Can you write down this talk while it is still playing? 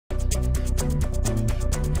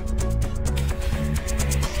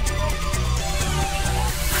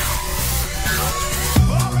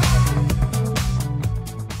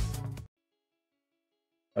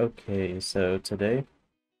Okay, so today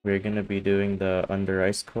we're gonna be doing the Under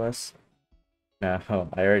Ice quest. Now,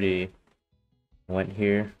 I already went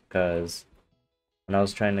here because when I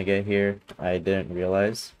was trying to get here, I didn't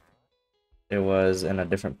realize it was in a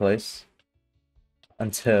different place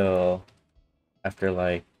until after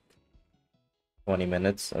like 20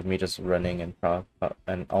 minutes of me just running and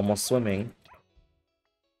and almost swimming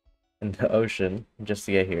in the ocean just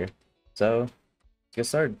to get here. So, let's get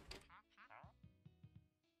started.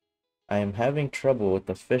 I am having trouble with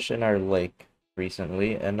the fish in our lake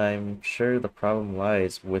recently, and I'm sure the problem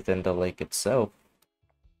lies within the lake itself.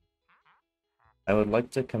 I would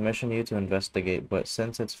like to commission you to investigate, but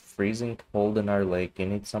since it's freezing cold in our lake, you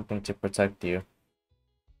need something to protect you.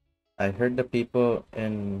 I heard the people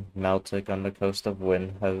in Maltic on the coast of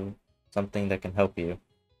Wynn have something that can help you.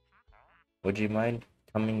 Would you mind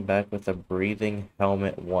coming back with a breathing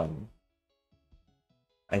helmet 1?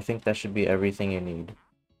 I think that should be everything you need.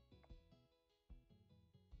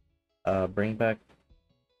 Bring back...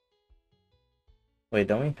 Wait,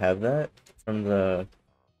 don't we have that from the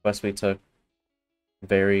quest we took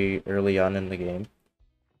very early on in the game?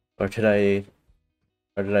 Or did I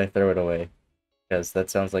throw it away? Because that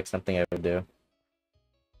sounds like something I would do.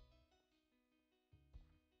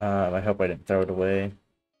 I hope I didn't throw it away.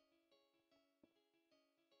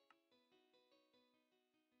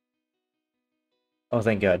 Oh,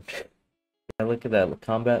 thank God. Yeah, look at that.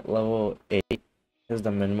 Combat level 8 is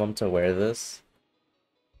the minimum to wear this.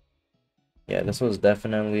 Yeah, this was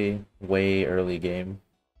definitely way early game.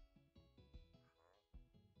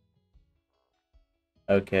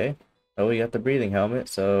 Okay. Oh, we got the breathing helmet,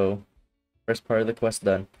 so first part of the quest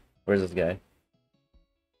done. Where's this guy?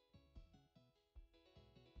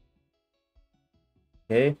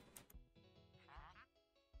 Okay.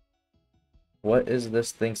 What is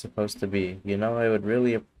this thing supposed to be? You know, I would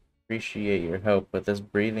really appreciate your help, but this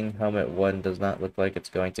breathing helmet 1 does not look like it's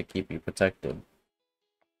going to keep you protected.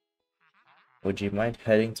 Would you mind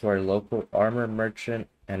heading to our local armor merchant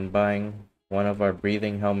and buying one of our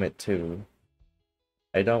breathing helmet 2?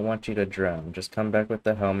 I don't want you to drown. Just come back with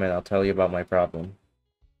the helmet. I'll tell you about my problem.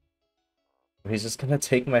 He's just gonna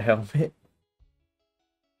take my helmet?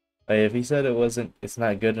 Like, if he said it's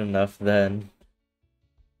not good enough, then,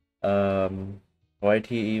 why'd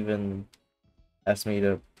he even ask me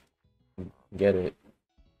to get it?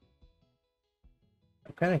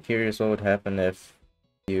 I'm kind of curious what would happen if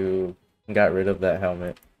you got rid of that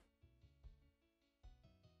helmet.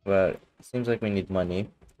 But it seems like we need money,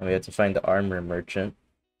 and we have to find the armor merchant.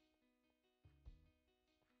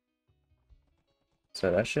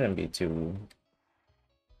 So that shouldn't be too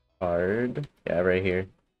hard. Yeah, right here.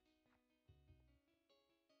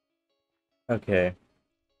 Okay.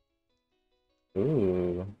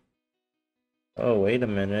 Ooh. Oh, wait a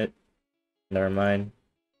minute. Never mind.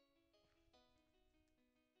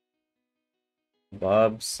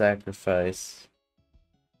 Bob's sacrifice.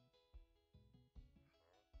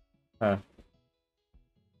 Huh.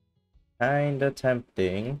 Kinda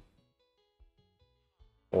tempting.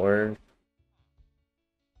 Or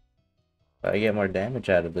I get more damage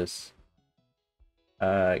out of this.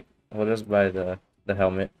 We'll just buy the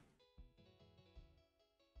helmet.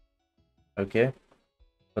 Okay.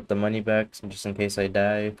 Put the money back just in case I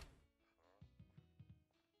die.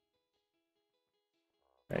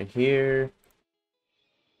 Right here.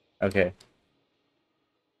 Okay.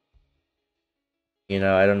 You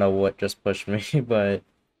know, I don't know what just pushed me, but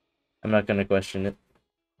I'm not gonna question it.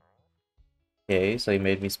 Okay, so he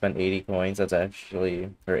made me spend 80 coins. That's actually,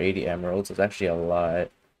 or 80 emeralds. That's actually a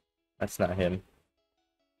lot. That's not him.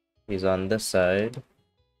 He's on this side.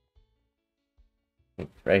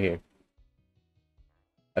 Right here.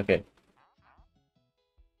 Okay.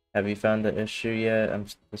 Have you found the issue yet? I'm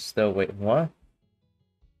still waiting. What?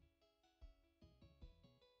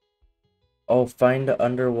 Oh, find the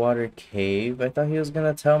underwater cave? I thought he was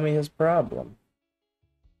gonna tell me his problem.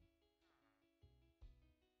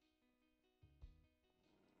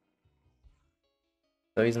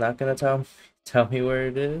 So he's not gonna tell me where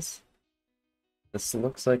it is? This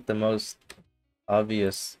looks like the most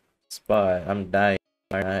obvious spot. I'm dying,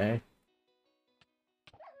 aren't I?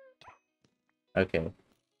 Okay.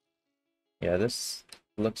 Yeah, this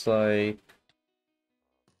looks like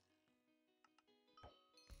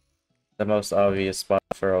the most obvious spot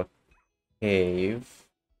for a cave.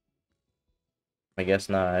 I guess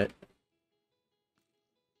not.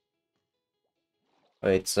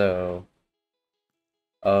 Wait, so...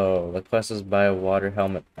 Oh, the quest is buy a water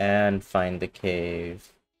helmet and find the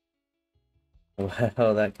cave.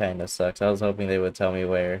 Well, that kind of sucks. I was hoping they would tell me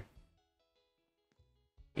where.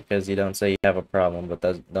 Because you don't say you have a problem, but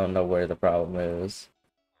don't know where the problem is.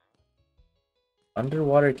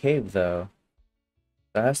 Underwater cave, though.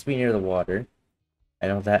 That has to be near the water. I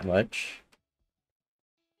know that much.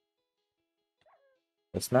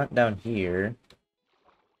 It's not down here.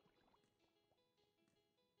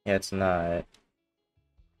 Yeah, it's not.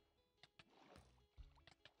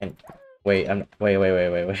 And wait,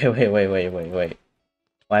 wait.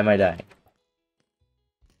 Why am I dying?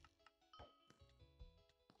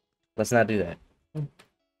 Let's not do that.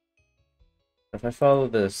 If I follow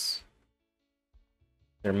this,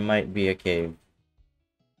 there might be a cave.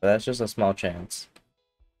 But that's just a small chance.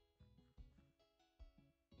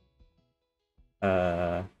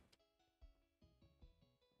 I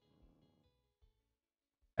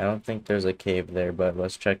don't think there's a cave there, but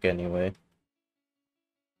let's check anyway.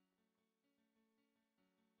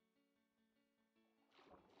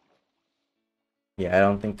 Yeah, I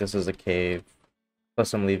don't think this is a cave.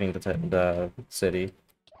 Plus, I'm leaving the city.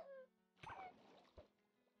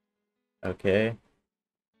 Okay.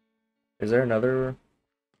 Is there another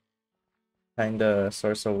kind of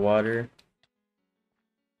source of water?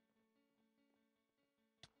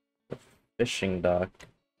 Fishing dock.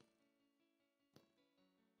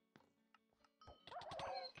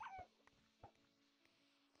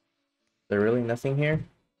 Is there really nothing here?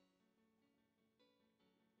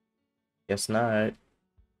 Guess not.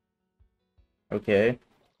 Okay.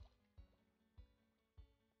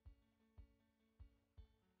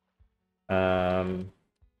 Um,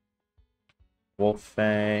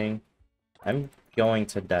 Wolfang. I'm going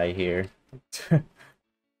to die here.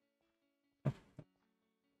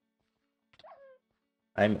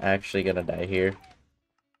 I'm actually gonna die here.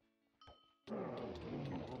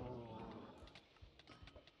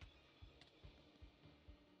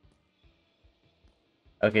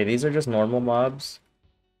 Okay, these are just normal mobs.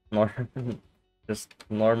 Nor just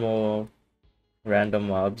normal random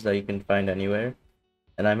mobs that you can find anywhere.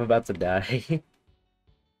 And I'm about to die.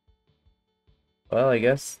 Well, I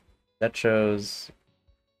guess that shows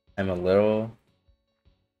I'm a little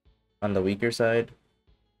on the weaker side.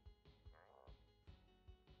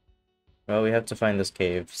 Well, we have to find this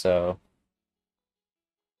cave, so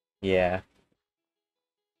yeah.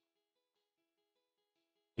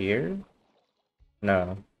 Here?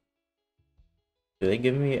 No. Do they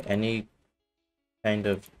give me any kind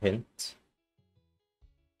of hint?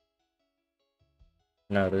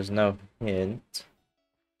 No, there's no hint.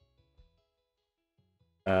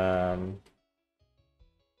 Um,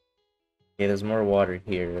 okay, there's more water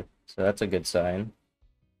here, so that's a good sign.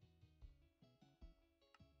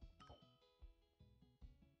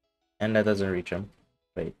 And that doesn't reach him.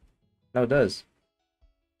 Wait. No, it does.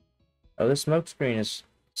 Oh, this smoke screen is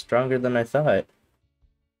stronger than I thought.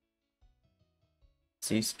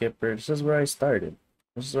 Sea Skipper, this is where I started.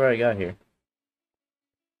 This is where I got here.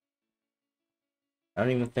 I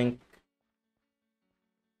don't even think...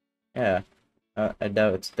 Yeah, I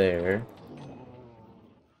doubt it's there.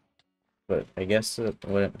 But I guess it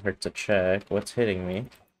wouldn't hurt to check. What's hitting me?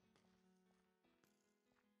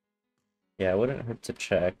 Yeah, it wouldn't hurt to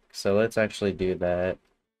check. So let's actually do that.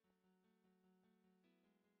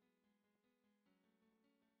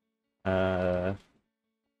 Uh...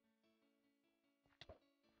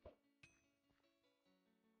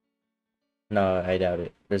 No, I doubt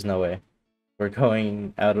it. There's no way. We're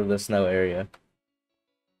going out of the snow area.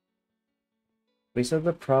 We said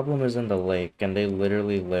the problem is in the lake, and they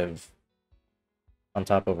literally live on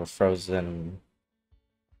top of a frozen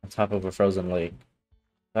lake.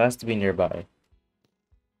 That has to be nearby.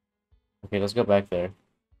 Okay, let's go back there.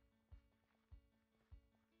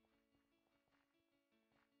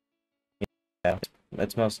 Yeah,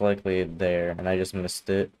 it's most likely there, and I just missed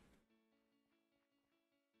it.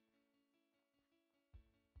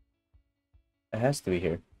 It has to be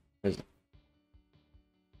here. There's-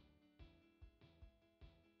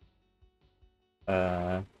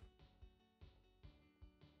 Uh,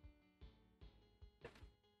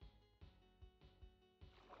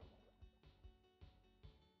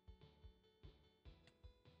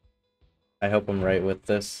 I hope I'm right with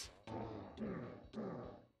this.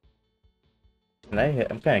 Can I hit?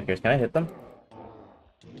 I'm kind of curious. Can I hit them?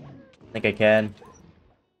 I think I can.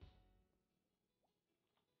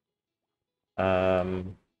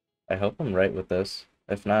 Um, I hope I'm right with this.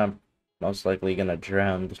 If not, I'm most likely gonna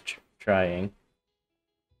drown trying.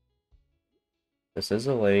 This is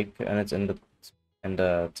a lake, and it's in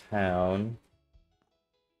the town.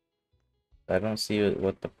 I don't see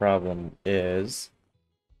what the problem is.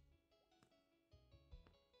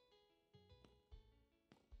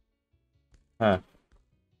 Huh.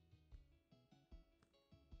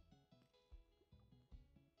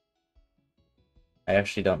 I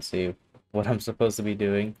actually don't see what I'm supposed to be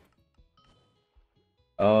doing.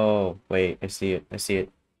 Oh, wait, I see it. I see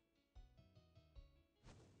it.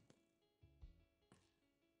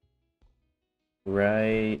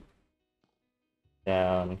 Right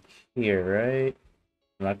down here, right?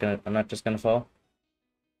 I'm not just gonna fall.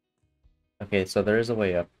 Okay, so there is a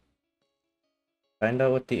way up. Find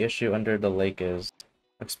out what the issue under the lake is.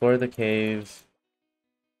 Explore the cave.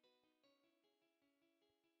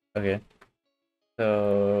 Okay,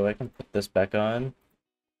 so I can put this back on.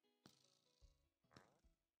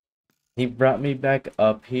 He brought me back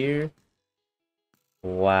up here.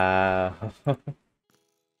 Wow. So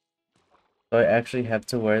I actually have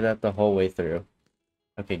to wear that the whole way through.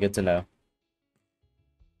 Okay, good to know.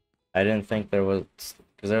 I didn't think there was,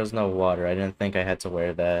 because there was no water. I didn't think I had to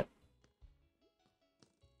wear that.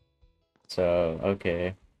 So,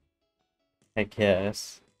 okay. I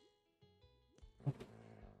guess.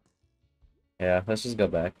 Yeah, let's just go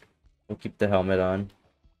back. We'll keep the helmet on.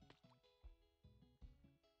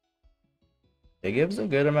 It gives a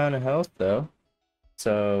good amount of health, though.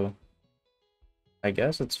 So, I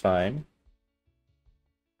guess it's fine.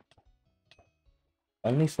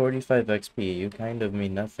 Only 45 XP, you kind of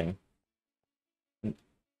mean nothing.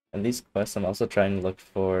 In these quests, I'm also trying to look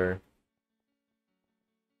for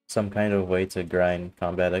some kind of way to grind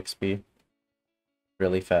combat XP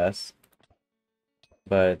really fast.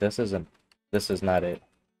 But this is not it.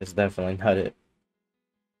 It's definitely not it.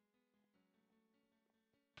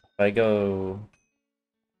 If I go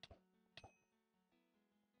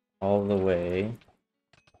all the way,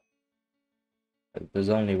 there's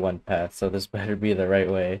only one path, so this better be the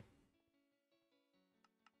right way.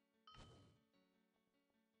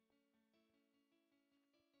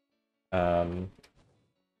 Um,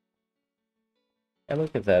 yeah,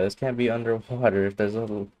 look at that. This can't be underwater if there's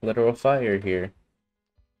a literal fire here.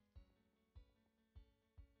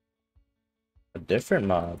 A different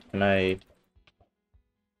mob. Can I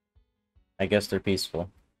guess they're peaceful.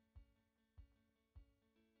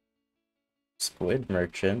 Squid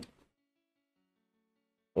merchant.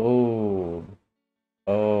 Oh.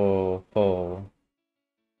 Oh. Oh.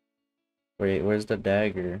 Wait, where's the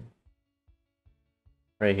dagger?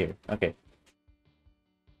 Right here. Okay.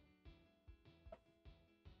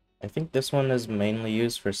 I think this one is mainly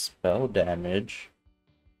used for spell damage.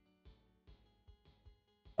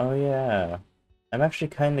 Oh yeah. I'm actually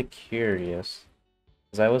kind of curious.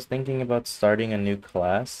 Because I was thinking about starting a new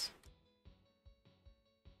class.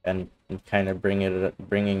 And kind of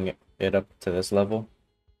bringing it up to this level.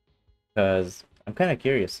 Because I'm kind of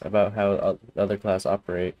curious about how the other class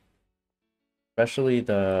operate. Especially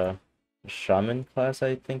the shaman class,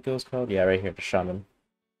 I think it was called. Yeah, right here, the shaman.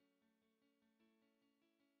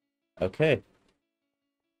 Okay.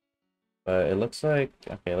 But it looks like,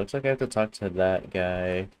 okay, it looks like I have to talk to that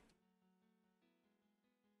guy.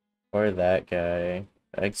 Or that guy.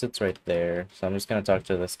 The exit's right there. So I'm just gonna talk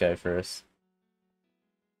to this guy first.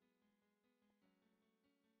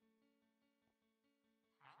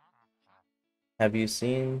 Have you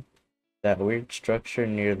seen that weird structure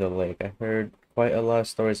near the lake? I heard quite a lot of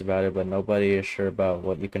stories about it, but nobody is sure about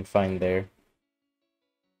what you can find there.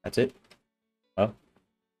 That's it? Oh,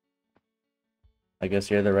 I guess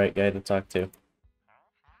you're the right guy to talk to.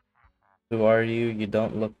 Who are you? You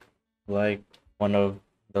don't look like one of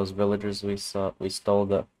those villagers we stole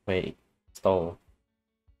the wait, stole.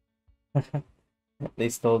 They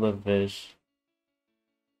stole the fish.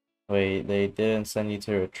 Wait, they didn't send you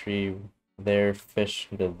to retrieve their fish,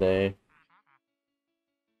 did they?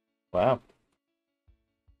 Wow.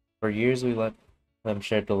 For years we let them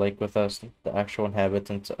share the lake with us, the actual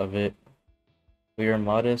inhabitants of it. We were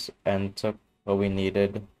modest and took what we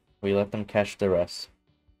needed. We let them catch the rest.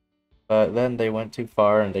 But then they went too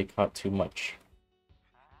far and they caught too much.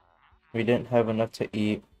 We didn't have enough to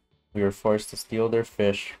eat. We were forced to steal their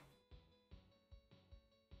fish.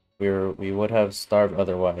 We would have starved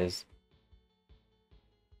otherwise.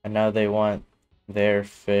 And now they want their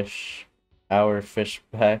fish, our fish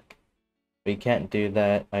back. We can't do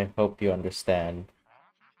that. I hope you understand.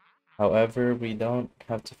 However, we don't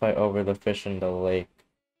have to fight over the fish in the lake.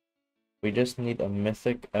 We just need a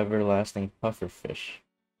mythic, everlasting pufferfish.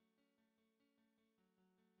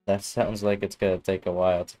 That sounds like it's gonna take a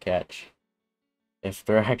while to catch. If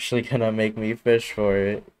they're actually gonna make me fish for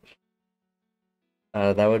it.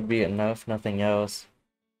 That would be enough, nothing else.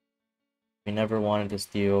 We never wanted to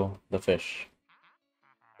steal the fish.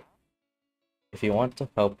 If you want to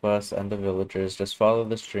help us and the villagers, just follow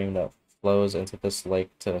the stream that flows into this lake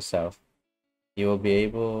to the south. You will be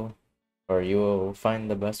able, or you will find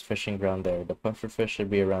the best fishing ground there. The pufferfish should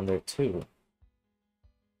be around there too.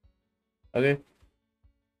 Okay.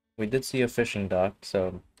 We did see a fishing dock,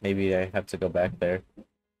 so maybe I have to go back there.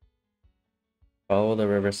 Follow the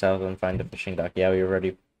river south and find the fishing dock. Yeah, we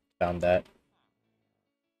already found that.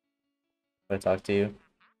 Can I talk to you?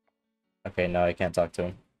 Okay, no, I can't talk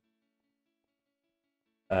to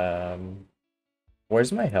him.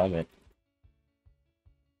 Where's my helmet?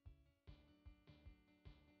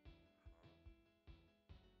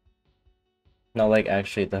 No, like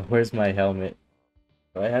actually, though, where's my helmet?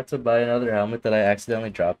 Do I have to buy another helmet? Did I accidentally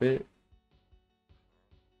drop it?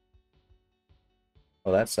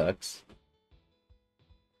 Well, that sucks.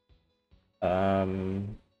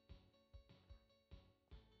 Um,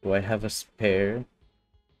 do I have a spare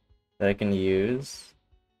that I can use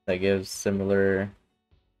that gives similar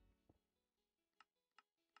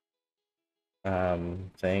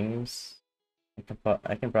things?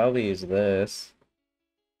 I can probably use this.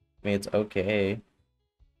 I mean, it's okay.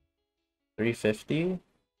 350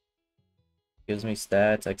 gives me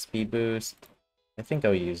stats, XP boost. I think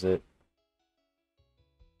I'll use it.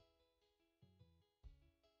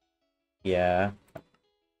 Yeah,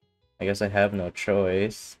 I guess I have no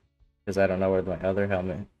choice because I don't know where my other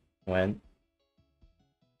helmet went.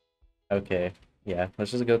 Okay, yeah,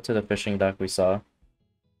 let's just go to the fishing dock we saw.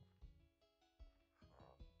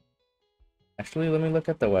 Actually, let me look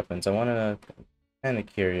at the weapons. I wanna, kind of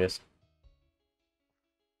curious.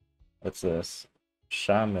 What's this?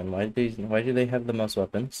 Shaman. Why do they have the most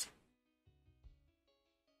weapons?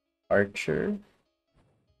 Archer?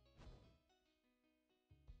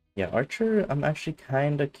 Yeah, Archer I'm actually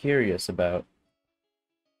kinda curious about.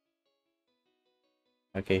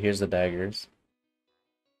 Okay, here's the daggers.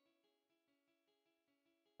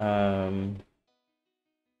 Um,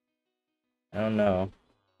 I don't know.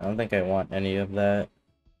 I don't think I want any of that.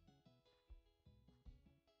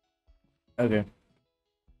 Okay,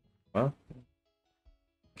 well,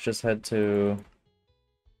 let's just head to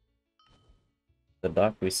the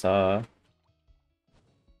dock we saw.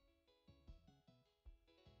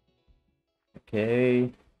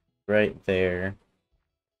 Okay, right there.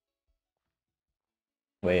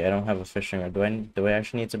 Wait, I don't have a fishing rod. Do I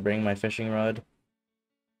actually need to bring my fishing rod?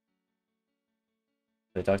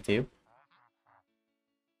 Did I talk to you?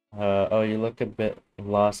 Oh, you look a bit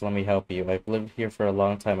lost. Let me help you. I've lived here for a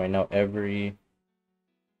long time. I know every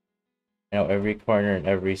corner and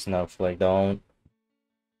every snowflake. Don't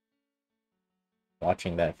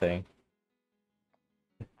watching that thing.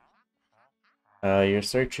 You're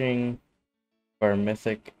searching for a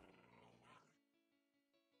mythic.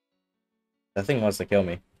 That thing wants to kill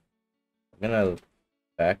me. I'm gonna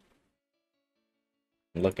back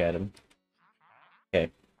and look at him. Okay.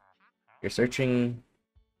 You're searching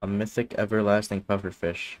a mythic everlasting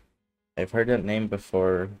pufferfish. I've heard that name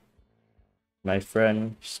before. My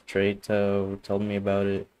friend Strato told me about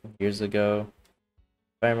it years ago.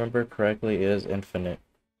 If I remember correctly, it is infinite.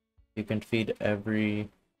 You can feed every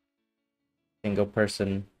single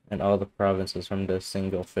person in all the provinces from this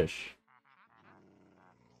single fish.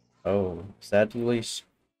 Oh, sadly,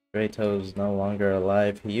 Strato's no longer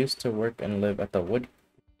alive. He used to work and live at the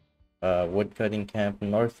woodcutting camp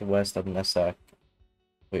northwest of Nessak.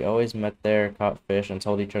 We always met there, caught fish, and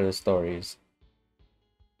told each other stories.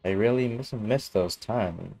 I really miss those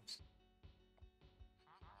times.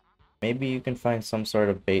 Maybe you can find some sort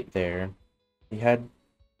of bait there. He had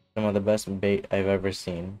some of the best bait I've ever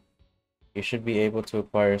seen. You should be able to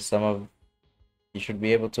acquire some of You should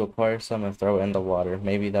be able to acquire some and throw it in the water.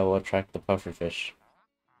 Maybe that will attract the pufferfish.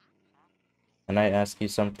 And I ask you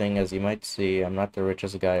something, as you might see, I'm not the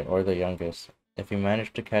richest guy or the youngest. If you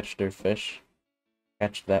manage to catch that fish,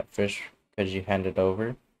 could you hand it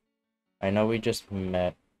over? I know we just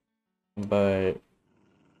met, but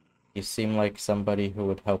you seem like somebody who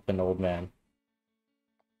would help an old man.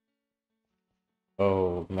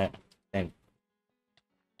 Oh, man. And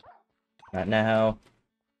not now.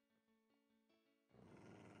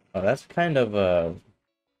 Oh, that's kind of a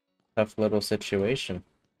tough little situation.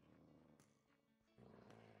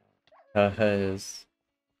 Because,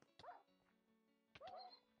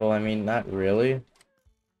 well, I mean, not really.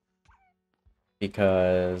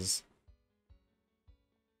 Because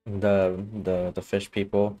the fish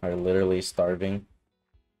people are literally starving,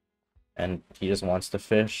 and he just wants to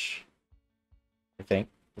fish. I think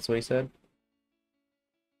that's what he said.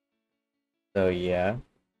 So yeah.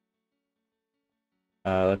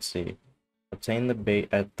 Let's see. Obtain the bait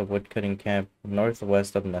at the woodcutting camp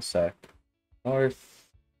northwest of Nessak. North,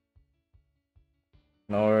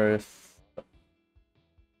 north,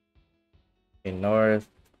 okay,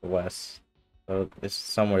 northwest. So it's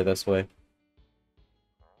somewhere this way.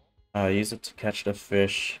 Use it to catch the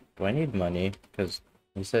fish. Do I need money? Because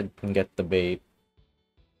he said you can get the bait.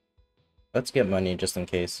 Let's get money just in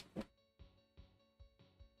case.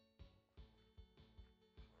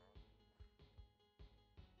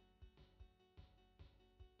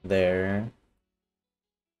 there.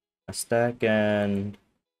 A stack and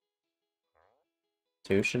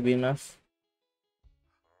 2 should be enough.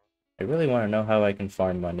 I really want to know how I can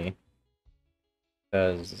farm money.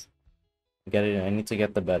 Because I need to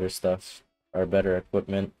get the better stuff. Or better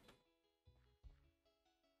equipment.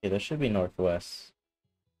 Okay, this should be northwest.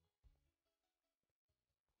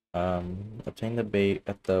 Obtain the bait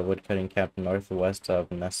at the woodcutting camp northwest of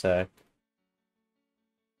Nessak.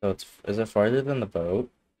 So is it farther than the boat?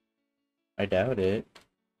 I doubt it.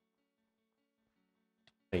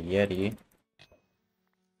 A Yeti.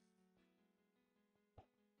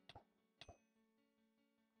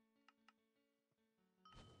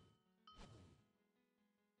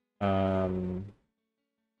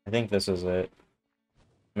 I think this is it.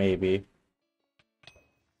 Maybe.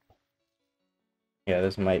 Yeah,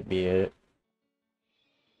 this might be it.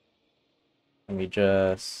 Let me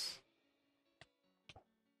just...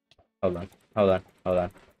 Hold on. Let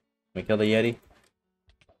me kill the Yeti.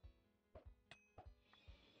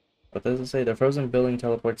 What does it say? The frozen building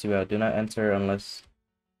teleports you out. Do not enter unless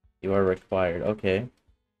you are required. Okay.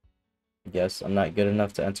 Guess I'm not good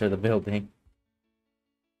enough to enter the building.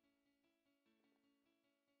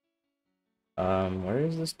 Where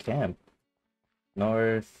is this camp?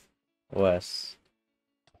 Northwest.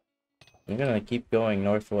 I'm gonna keep going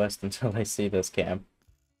northwest until I see this camp.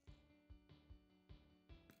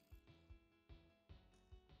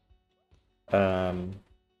 No?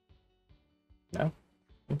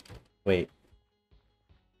 Wait.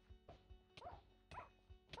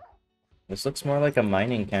 This looks more like a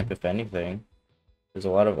mining camp, if anything. There's a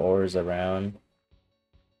lot of ores around.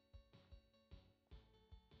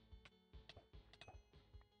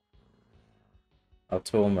 A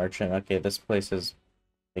tool merchant. Okay, this place is,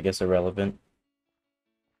 I guess, irrelevant.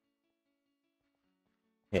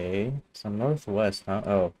 Okay, so northwest, huh?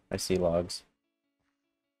 Oh, I see logs.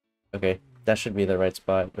 Okay, that should be the right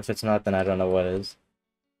spot. If it's not, then I don't know what is.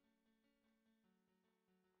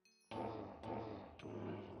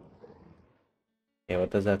 Okay,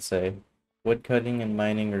 what does that say? Woodcutting and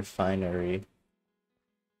mining refinery.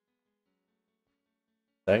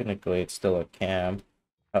 Technically, it's still a camp.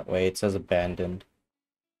 Oh, wait, it says abandoned.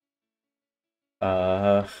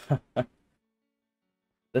 Uh,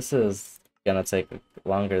 this is gonna take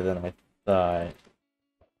longer than I thought.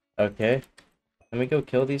 Okay, let me go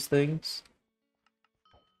kill these things.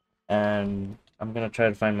 And I'm gonna try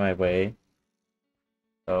to find my way.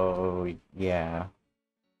 So, yeah.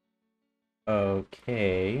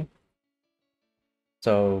 Okay.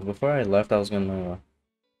 So, before I left, I was gonna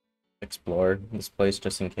explore this place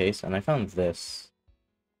just in case, and I found this.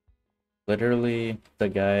 Literally, the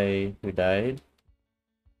guy who died,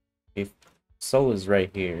 his soul is right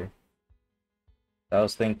here. I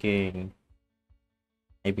was thinking,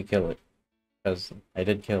 maybe kill it, because I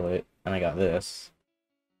did kill it, and I got this.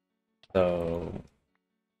 So,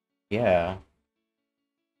 yeah.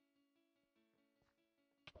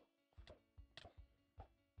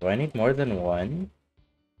 Do I need more than one?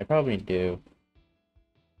 I probably do.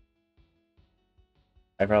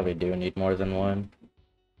 I probably do need more than one.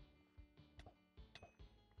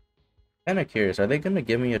 Kinda curious, are they gonna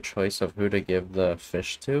give me a choice of who to give the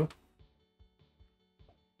fish to?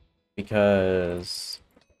 Because...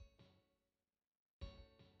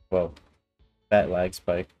 Well, fat lag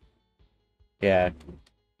spike. Yeah,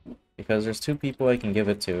 because there's 2 people I can give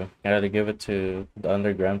it to. I either give it to the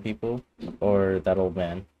underground people or that old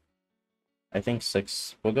man. I think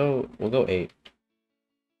 6. We'll go 8.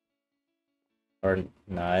 Or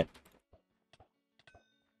not.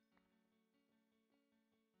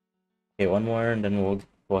 Okay, one more and then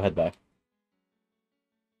we'll head back.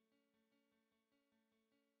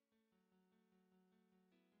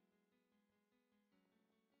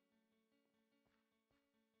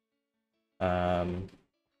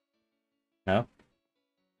 No.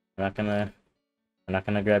 I'm not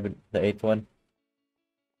gonna grab the 8th one.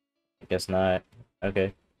 I guess not.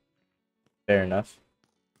 Okay. Fair enough.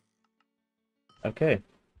 Okay.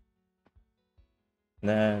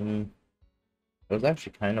 Then it was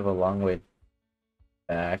actually kind of a long way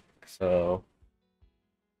back, so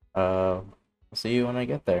I'll see you when I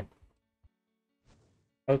get there.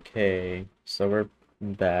 Okay, so we're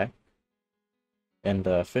back in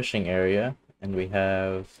the fishing area, and we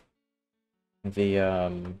have the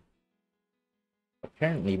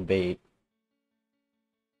apparently bait.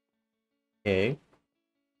 Okay.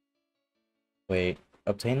 Wait,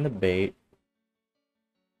 obtain the bait,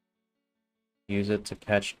 use it to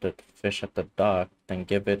catch the fish at the dock, then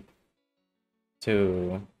give it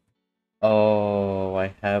to... Oh,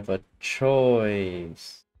 I have a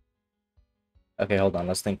choice. Okay, hold on,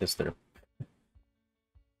 let's think this through.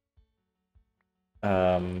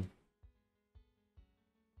 Um,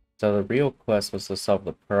 so the real quest was to solve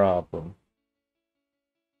the problem.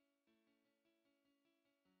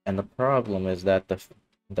 And the problem is that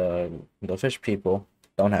the fish people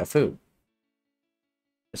don't have food.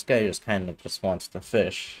 This guy just kind of just wants to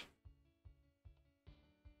fish.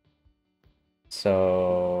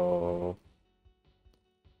 So,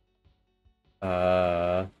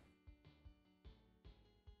 I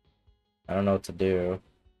don't know what to do.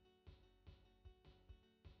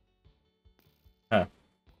 Huh.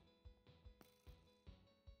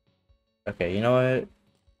 Okay, you know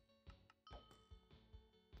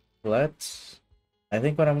what? I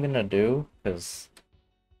think what I'm gonna do, because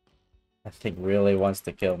I think really wants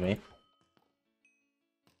to kill me.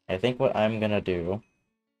 I think what I'm gonna do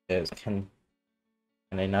is, can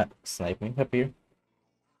they not snipe me up here?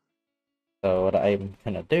 So what I'm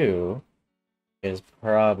gonna do is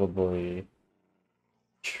probably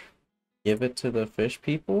give it to the fish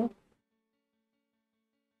people,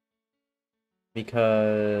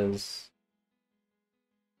 because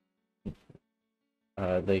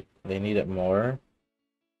they need it more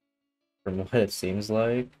from what it seems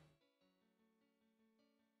like.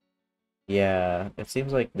 Yeah, it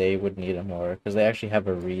seems like they would need it more because they actually have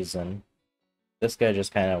a reason. This guy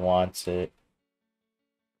just kind of wants it.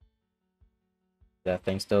 That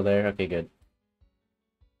thing still there? Okay, good.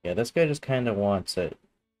 Yeah, this guy just kind of wants it.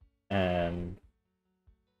 And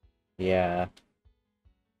yeah.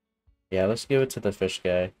 Yeah, let's give it to the fish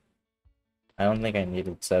guy. I don't think I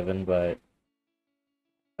needed 7, but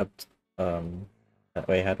up that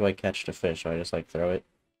way, how do I catch the fish? Do I just like throw it?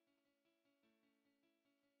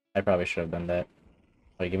 I probably should have done that.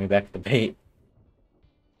 Wait, give me back the bait.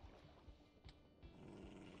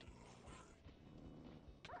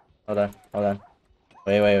 Hold on, hold on.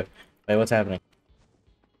 Wait, what's happening?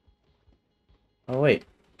 Oh wait,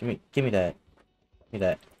 give me that. Give me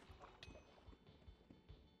that.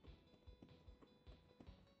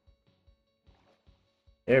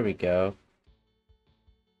 There we go.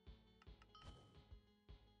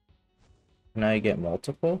 Can I get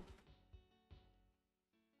multiple?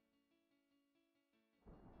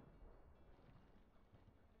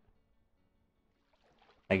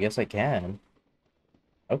 I guess I can.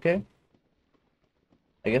 Okay.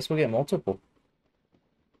 I guess we'll get multiple.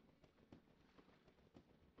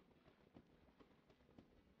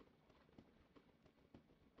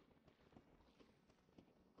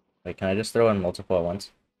 Wait, can I just throw in multiple at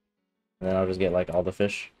once? And then I'll just get like all the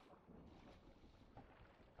fish.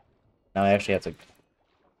 Now I actually have to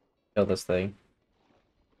kill this thing.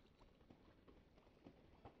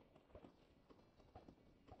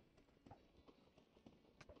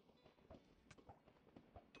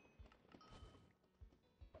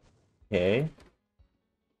 Okay.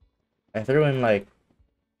 I threw in like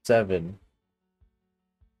 7.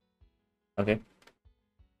 Okay.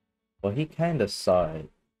 Well, he kind of saw it.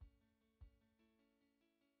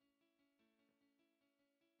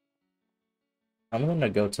 I'm gonna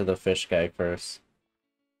go to the fish guy first.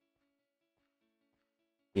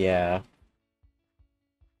 Yeah.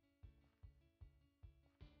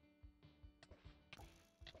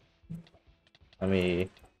 Let me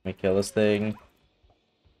kill this thing.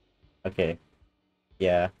 Okay.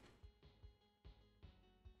 Yeah.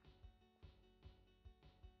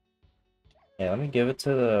 Yeah, let me give it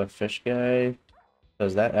to the fish guy,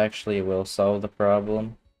 because that actually will solve the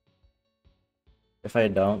problem. If I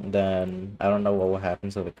don't, then I don't know what will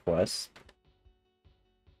happen to the quest.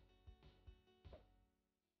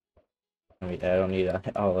 I don't need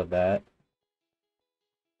all of that.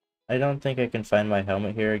 I don't think I can find my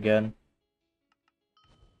helmet here again.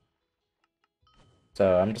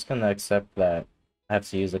 So I'm just gonna accept that I have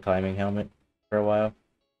to use the climbing helmet for a while.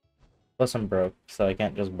 Plus I'm broke, so I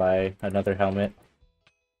can't just buy another helmet.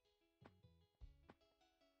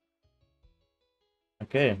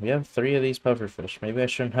 Okay, we have 3 of these pufferfish. Maybe I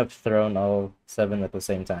shouldn't have thrown all 7 at the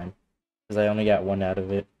same time, because I only got 1 out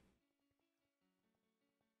of it.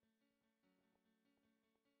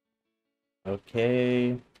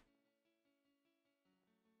 Okay.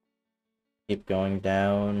 Keep going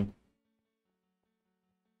down.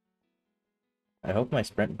 I hope my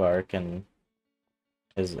sprint bar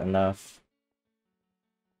is enough.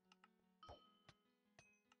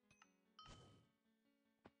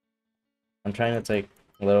 I'm trying to take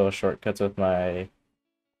little shortcuts with my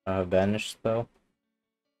vanish spell,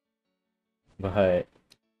 but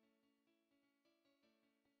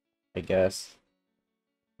I guess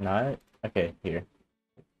not. Okay, here.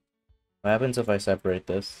 What happens if I separate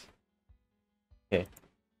this? Okay,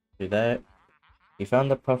 do that. We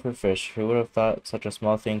found the pufferfish. Who would have thought such a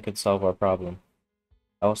small thing could solve our problem?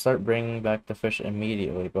 I will start bringing back the fish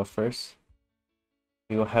immediately, but first,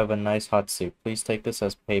 we will have a nice hot soup. Please take this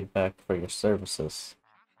as payback for your services.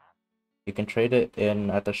 You can trade it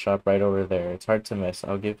in at the shop right over there. It's hard to miss.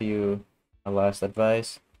 I'll give you a last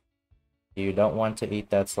advice. You don't want to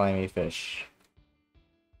eat that slimy fish.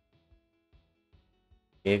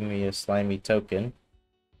 Gave me a slimy token.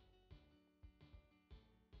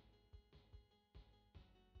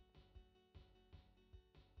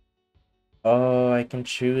 Oh, I can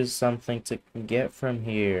choose something to get from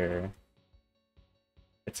here.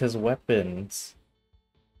 It's his weapons.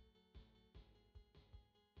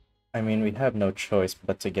 I mean, we have no choice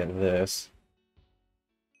but to get this.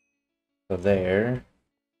 So there.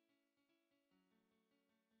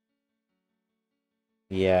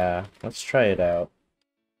 Yeah, let's try it out.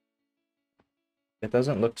 It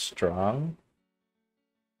doesn't look strong,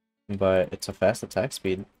 but it's a fast attack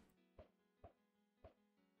speed.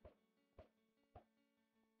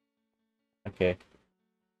 Okay.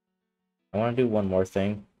 I want to do one more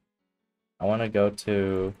thing. I want to go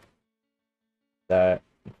to that,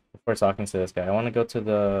 before talking to this guy, I want to go to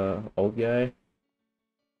the old guy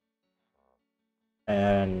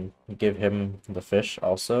and give him the fish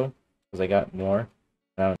also, because I got more.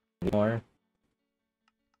 I don't need more.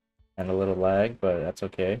 And a little lag, but that's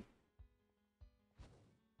okay.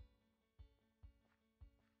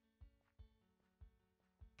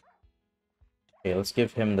 Okay, let's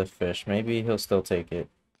give him the fish. Maybe he'll still take it.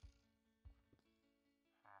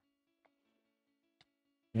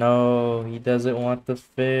 No, he doesn't want the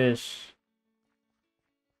fish.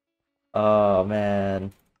 Oh,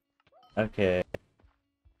 man. Okay,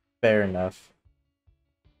 fair enough.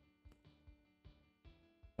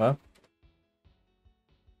 Well,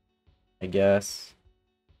 I guess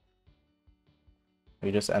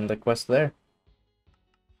we just end the quest there.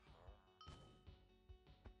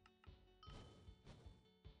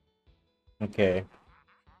 Okay.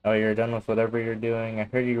 Oh, you're done with whatever you're doing. I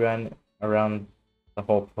heard you ran around the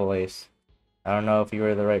whole place. I don't know if you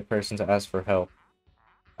were the right person to ask for help.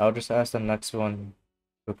 I'll just ask the next one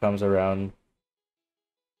who comes around.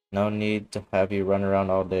 No need to have you run around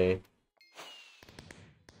all day.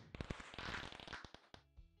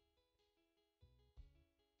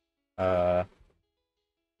 Uh,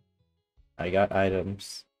 I got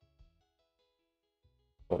items.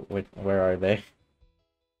 Where are they?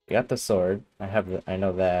 I got the sword. I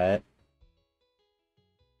know that.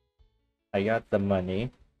 I got the money.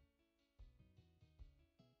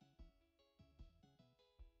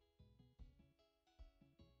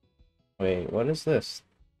 Wait, what is this?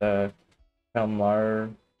 The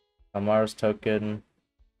Kalmar's token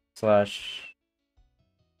slash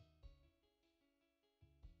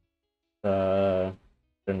the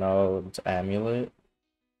Renaud's amulet.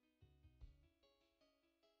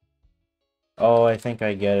 Oh, I think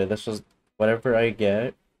I get it. This was whatever I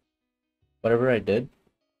get, whatever I did,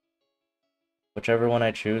 whichever one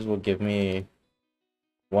I choose will give me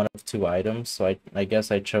one of two items. So I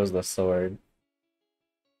guess I chose the sword.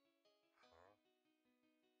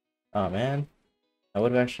 Oh man, I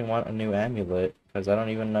would actually want a new amulet because I don't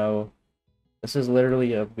even know. This is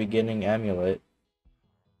literally a beginning amulet.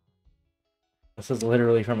 This is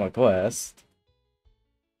literally from a quest.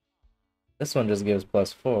 This one just gives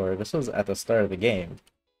 +4. This was at the start of the game.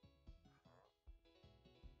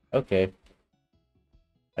 Okay,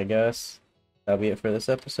 I guess that'll be it for this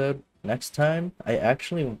episode. Next time, I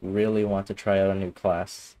actually really want to try out a new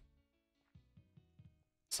class.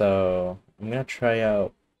 So, I'm gonna try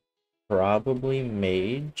out probably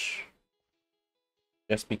Mage,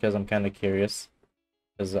 just because I'm kind of curious.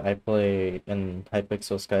 Because I play in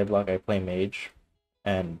Hypixel Skyblock, I play Mage,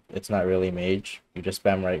 and it's not really Mage. You just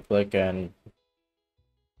spam right click and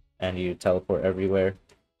you teleport everywhere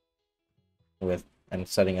with and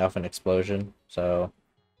setting off an explosion. So,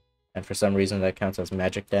 and for some reason that counts as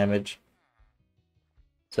magic damage.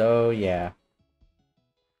 So yeah,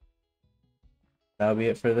 that'll be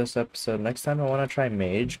it for this episode. Next time I want to try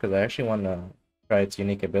Mage because I actually want to try its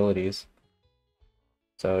unique abilities.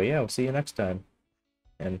 So yeah, we'll see you next time,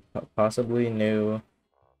 and possibly new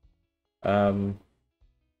a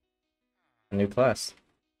new class.